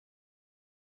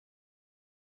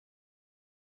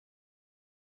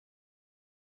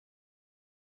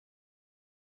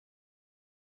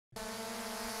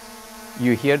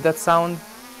You hear that sound?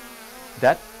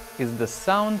 That is the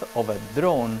sound of a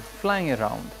drone flying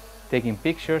around, taking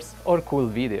pictures or cool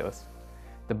videos.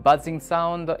 The buzzing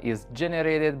sound is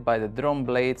generated by the drone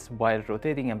blades while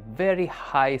rotating at very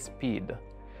high speed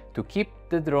to keep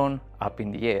the drone up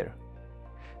in the air.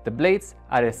 The blades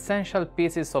are essential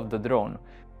pieces of the drone,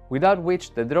 without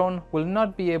which the drone will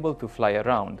not be able to fly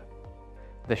around.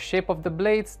 The shape of the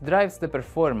blades drives the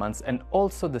performance and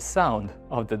also the sound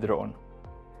of the drone.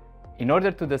 In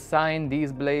order to design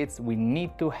these blades, we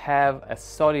need to have a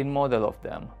solid model of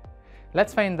them.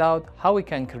 Let's find out how we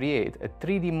can create a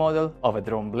 3D model of a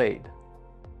drone blade.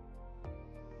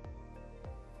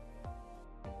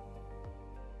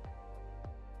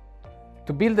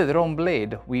 To build a drone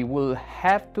blade, we will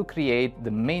have to create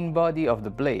the main body of the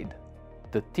blade,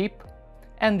 the tip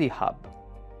and the hub.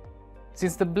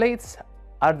 Since the blades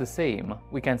are the same,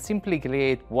 we can simply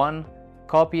create one,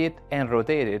 copy it and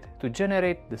rotate it to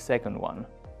generate the second one.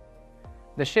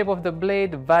 The shape of the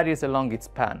blade varies along its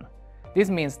span. This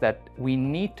means that we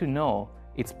need to know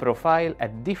its profile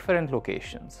at different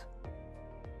locations.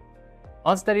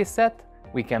 Once that is set,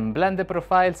 we can blend the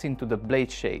profiles into the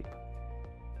blade shape.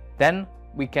 Then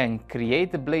we can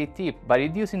create the blade tip by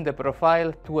reducing the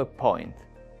profile to a point.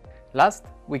 Last,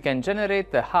 we can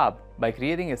generate the hub by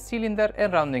creating a cylinder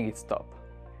and rounding its top.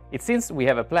 It seems we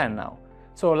have a plan now,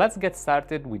 so let's get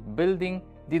started with building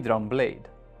the drone blade.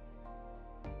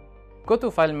 Go to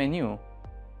File menu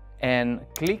and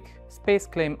click Space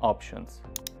Claim Options.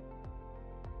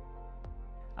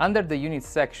 Under the Units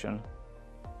section,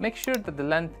 make sure that the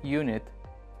length unit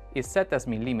is set as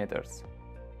millimeters.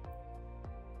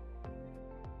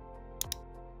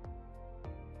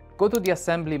 Go to the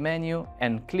Assembly menu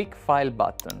and click File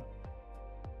button.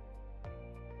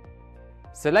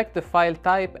 Select the file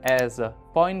type as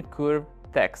Point Curve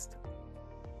Text.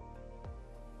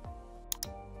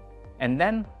 And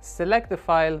then select the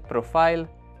file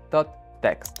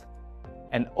profile.txt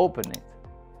and open it.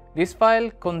 This file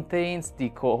contains the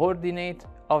coordinate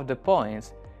of the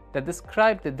points that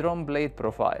describe the drone blade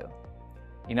profile.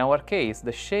 In our case,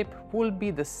 the shape will be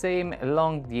the same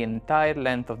along the entire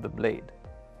length of the blade.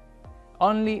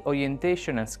 Only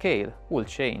orientation and scale will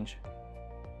change.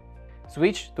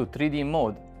 Switch to 3D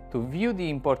mode to view the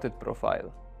imported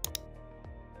profile.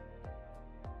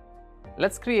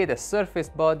 Let's create a surface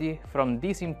body from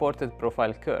this imported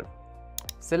profile curve.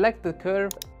 Select the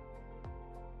curve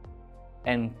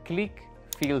and click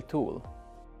Fill tool.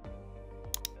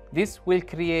 This will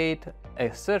create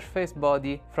a surface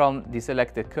body from the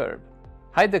selected curve.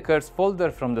 Hide the curves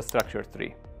folder from the structure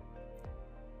tree.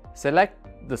 Select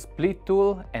the Split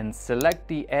tool and select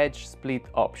the Edge Split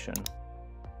option.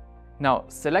 Now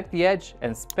select the edge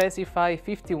and specify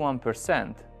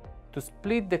 51% to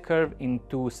split the curve in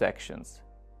two sections.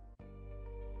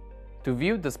 To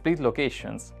view the split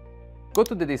locations, go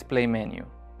to the Display menu.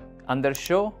 Under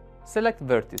Show, select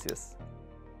Vertices.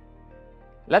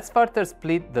 Let's further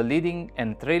split the leading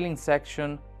and trailing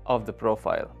section of the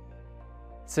profile.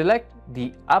 Select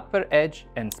the upper edge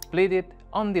and split it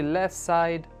on the left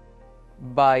side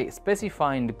by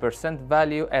specifying the percent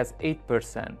value as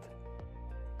 8%.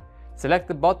 Select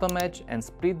the bottom edge and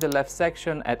split the left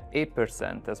section at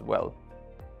 8% as well.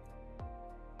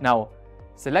 Now,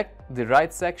 select the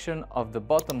right section of the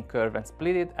bottom curve and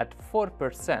split it at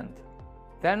 4%.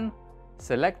 Then,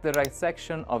 select the right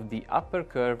section of the upper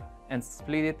curve and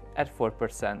split it at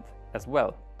 4% as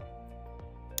well.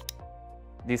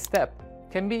 This step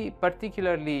can be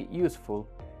particularly useful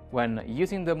when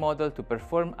using the model to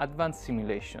perform advanced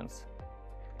simulations.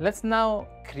 Let's now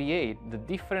create the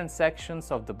different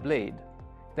sections of the blade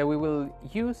that we will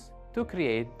use to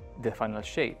create the final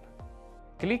shape.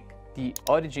 Click the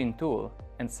Origin tool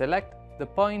and select the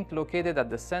point located at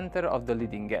the center of the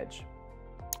leading edge.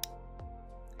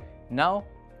 Now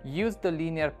use the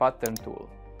Linear Pattern tool.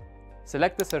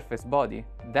 Select the surface body,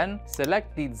 then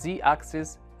select the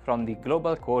Z-axis from the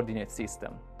Global Coordinate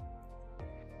System.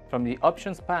 From the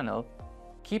Options panel,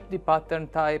 keep the pattern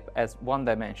type as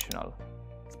one-dimensional.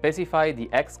 Specify the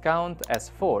X count as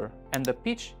 4 and the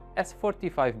pitch as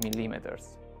 45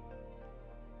 mm.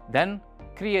 Then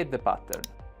create the pattern.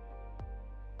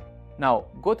 Now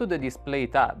go to the Display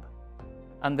tab.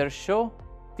 Under Show,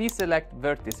 deselect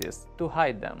vertices to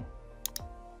hide them.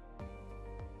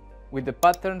 With the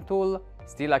Pattern tool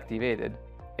still activated,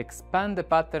 expand the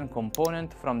pattern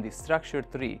component from the structure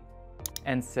tree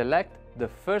and select the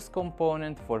first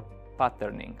component for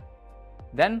patterning.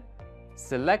 Then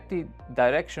select the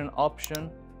Direction option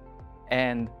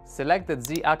and select the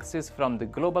Z-axis from the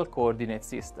Global Coordinate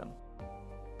System.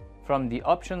 From the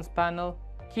Options panel,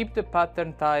 keep the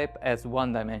pattern type as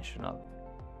one-dimensional.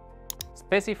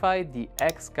 Specify the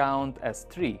X count as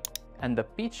 3 and the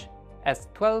pitch as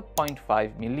 12.5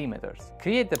 mm.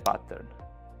 Create the pattern.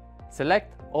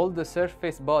 Select all the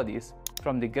surface bodies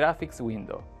from the graphics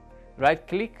window.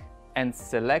 Right-click and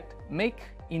select Make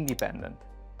Independent.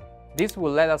 This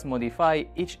will let us modify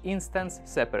each instance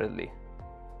separately.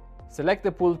 Select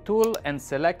the Pull tool and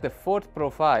select the fourth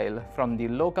profile from the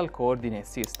local coordinate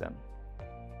system.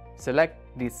 Select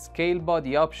the Scale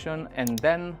Body option and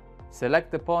then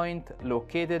select the point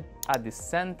located at the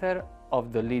center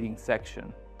of the leading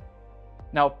section.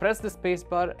 Now press the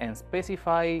spacebar and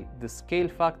specify the scale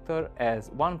factor as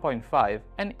 1.5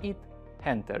 and hit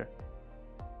Enter.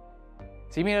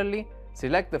 Similarly,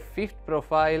 select the fifth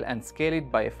profile and scale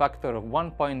it by a factor of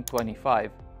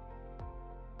 1.25.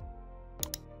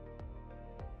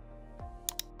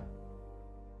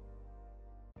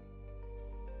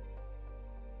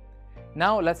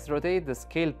 Now let's rotate the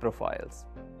scale profiles.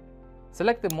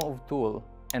 Select the Move tool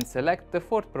and select the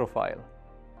fourth profile.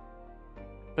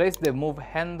 Place the Move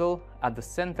handle at the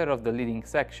center of the leading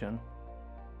section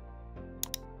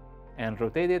and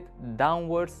rotate it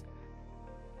downwards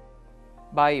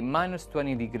by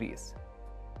 -20 degrees.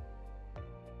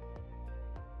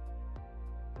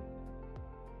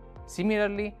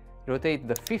 Similarly, rotate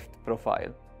the fifth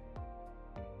profile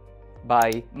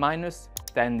by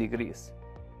 -10 degrees.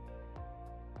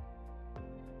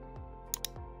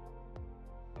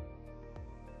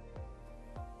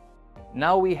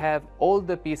 Now we have all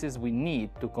the pieces we need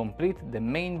to complete the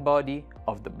main body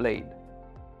of the blade.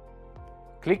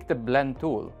 Click the Blend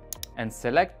tool and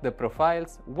select the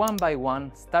profiles one by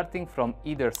one, starting from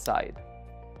either side.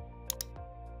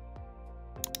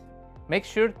 Make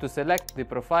sure to select the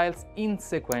profiles in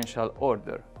sequential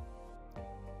order.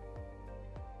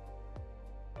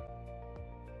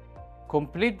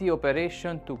 Complete the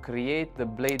operation to create the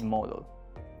blade model.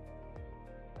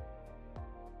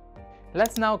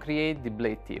 Let's now create the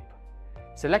blade tip.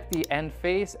 Select the end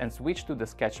face and switch to the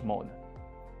sketch mode.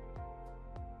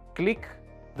 Click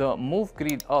the Move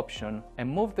Grid option and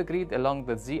move the grid along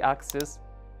the Z-axis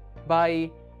by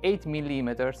 8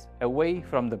 mm away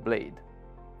from the blade.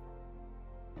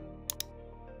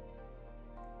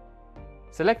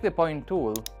 Select the Point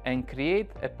tool and create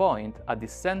a point at the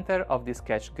center of the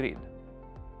sketch grid.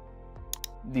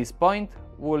 This point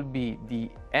will be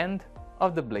the end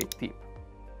of the blade tip.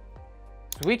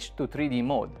 Switch to 3D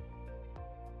mode.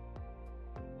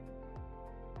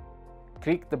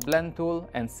 Click the Blend tool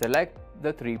and select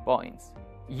the 3 points.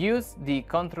 Use the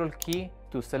Ctrl key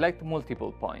to select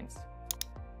multiple points.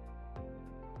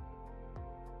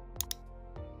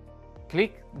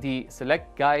 Click the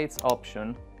Select Guides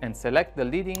option and select the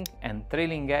leading and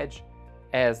trailing edge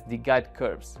as the guide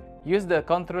curves. Use the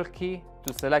Ctrl key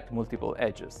to select multiple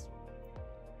edges.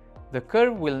 The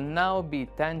curve will now be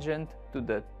tangent to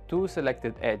the 2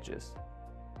 selected edges.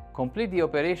 Complete the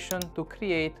operation to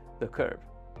create the curve.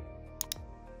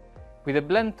 With the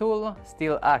Blend tool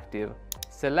still active,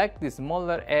 select the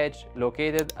smaller edge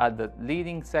located at the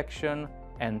leading section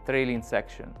and trailing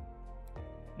section.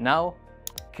 Now,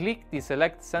 click the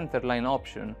Select Centerline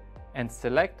option and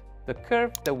select the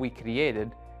curve that we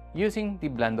created using the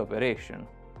blend operation.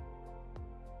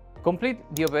 Complete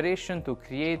the operation to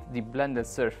create the blended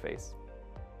surface.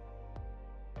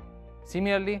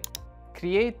 Similarly,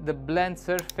 create the blend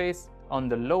surface on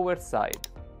the lower side.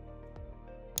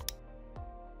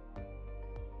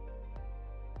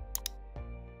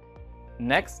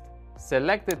 Next,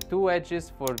 select the 2 edges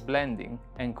for blending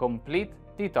and complete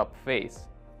the top face.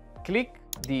 Click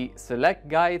the Select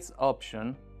Guides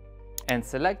option and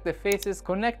select the faces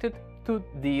connected to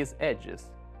these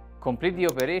edges. Complete the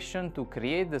operation to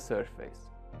create the surface.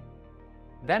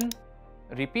 Then,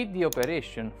 repeat the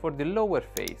operation for the lower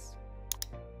face.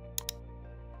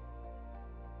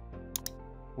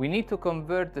 We need to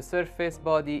convert the surface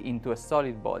body into a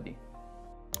solid body.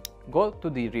 Go to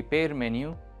the Repair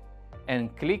menu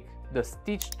and click the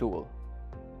Stitch tool.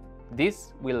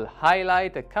 This will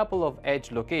highlight a couple of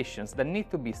edge locations that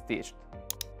need to be stitched.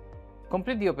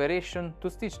 Complete the operation to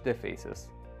stitch the faces.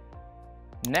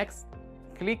 Next,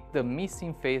 click the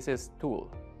Missing Faces tool.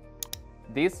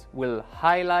 This will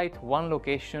highlight one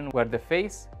location where the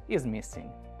face is missing.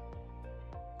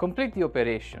 Complete the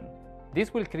operation.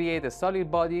 This will create a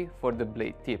solid body for the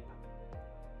blade tip.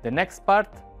 The next part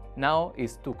now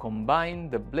is to combine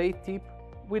the blade tip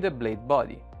with the blade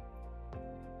body.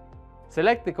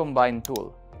 Select the Combine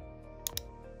tool.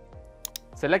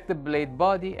 Select the blade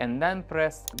body and then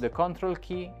press the Ctrl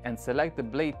key and select the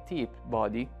blade tip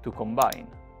body to combine.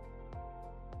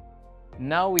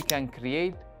 Now we can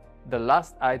create the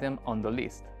last item on the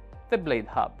list, the blade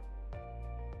hub.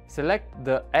 Select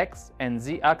the X and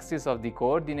Z axis of the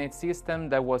coordinate system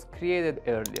that was created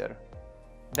earlier.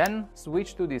 Then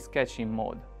switch to the sketching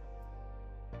mode.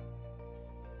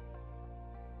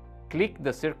 Click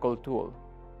the circle tool.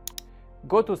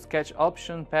 Go to Sketch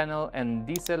Option panel and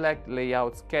deselect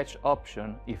Layout Sketch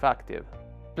option if active.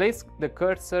 Place the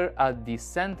cursor at the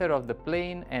center of the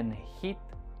plane and hit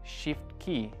Shift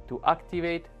key to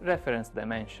activate Reference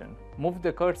Dimension. Move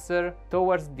the cursor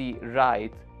towards the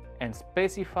right and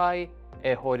specify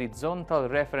a horizontal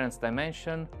reference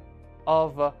dimension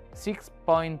of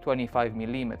 6.25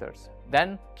 mm.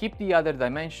 Then keep the other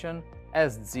dimension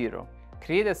as 0.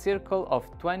 Create a circle of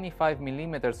 25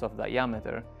 mm of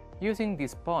diameter using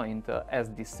this point as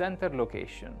the center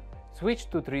location. Switch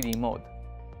to 3D mode.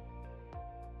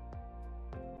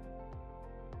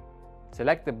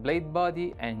 Select the blade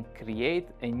body and create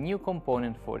a new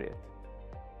component for it.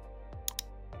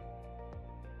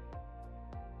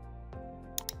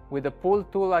 With the Pull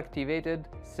tool activated,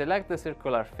 select the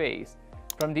circular face.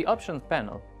 From the Options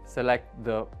panel, select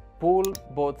the Pull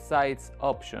Both Sides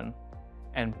option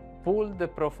and pull the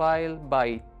profile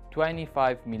by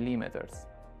 25 mm.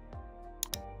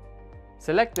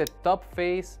 Select the top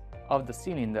face of the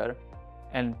cylinder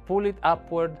and pull it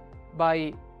upward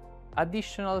by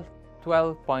additional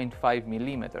 12.5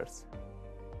 mm.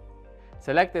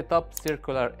 Select the top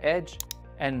circular edge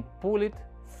and pull it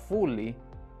fully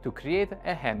to create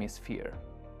a hemisphere.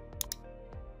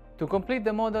 To complete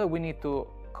the model, we need to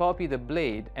copy the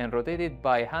blade and rotate it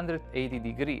by 180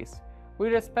 degrees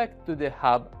with respect to the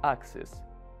hub axis.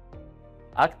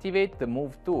 Activate the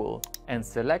Move tool and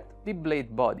select the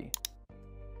blade body.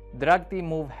 Drag the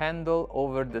Move handle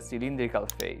over the cylindrical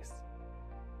face.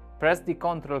 Press the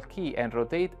Ctrl key and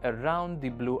rotate around the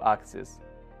blue axis.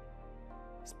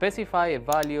 Specify a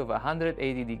value of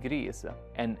 180 degrees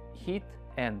and hit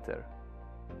Enter.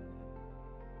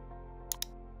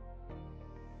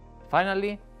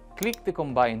 Finally, click the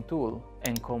Combine tool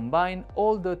and combine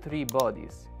all the three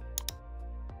bodies.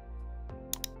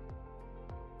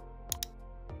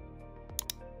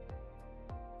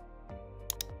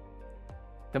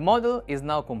 The model is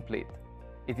now complete.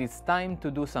 It is time to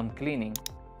do some cleaning.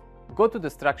 Go to the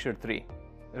structure tree.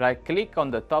 Right-click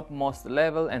on the topmost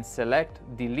level and select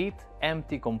Delete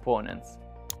Empty Components.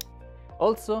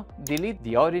 Also, delete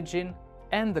the origin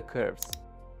and the curves.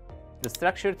 The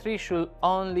structure tree should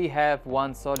only have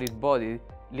one solid body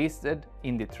listed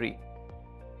in the tree.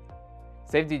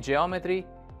 Save the geometry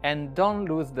and don't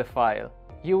lose the file.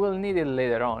 You will need it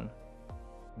later on.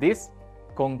 This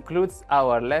concludes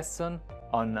our lesson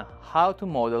on how to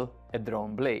model a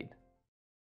drone blade.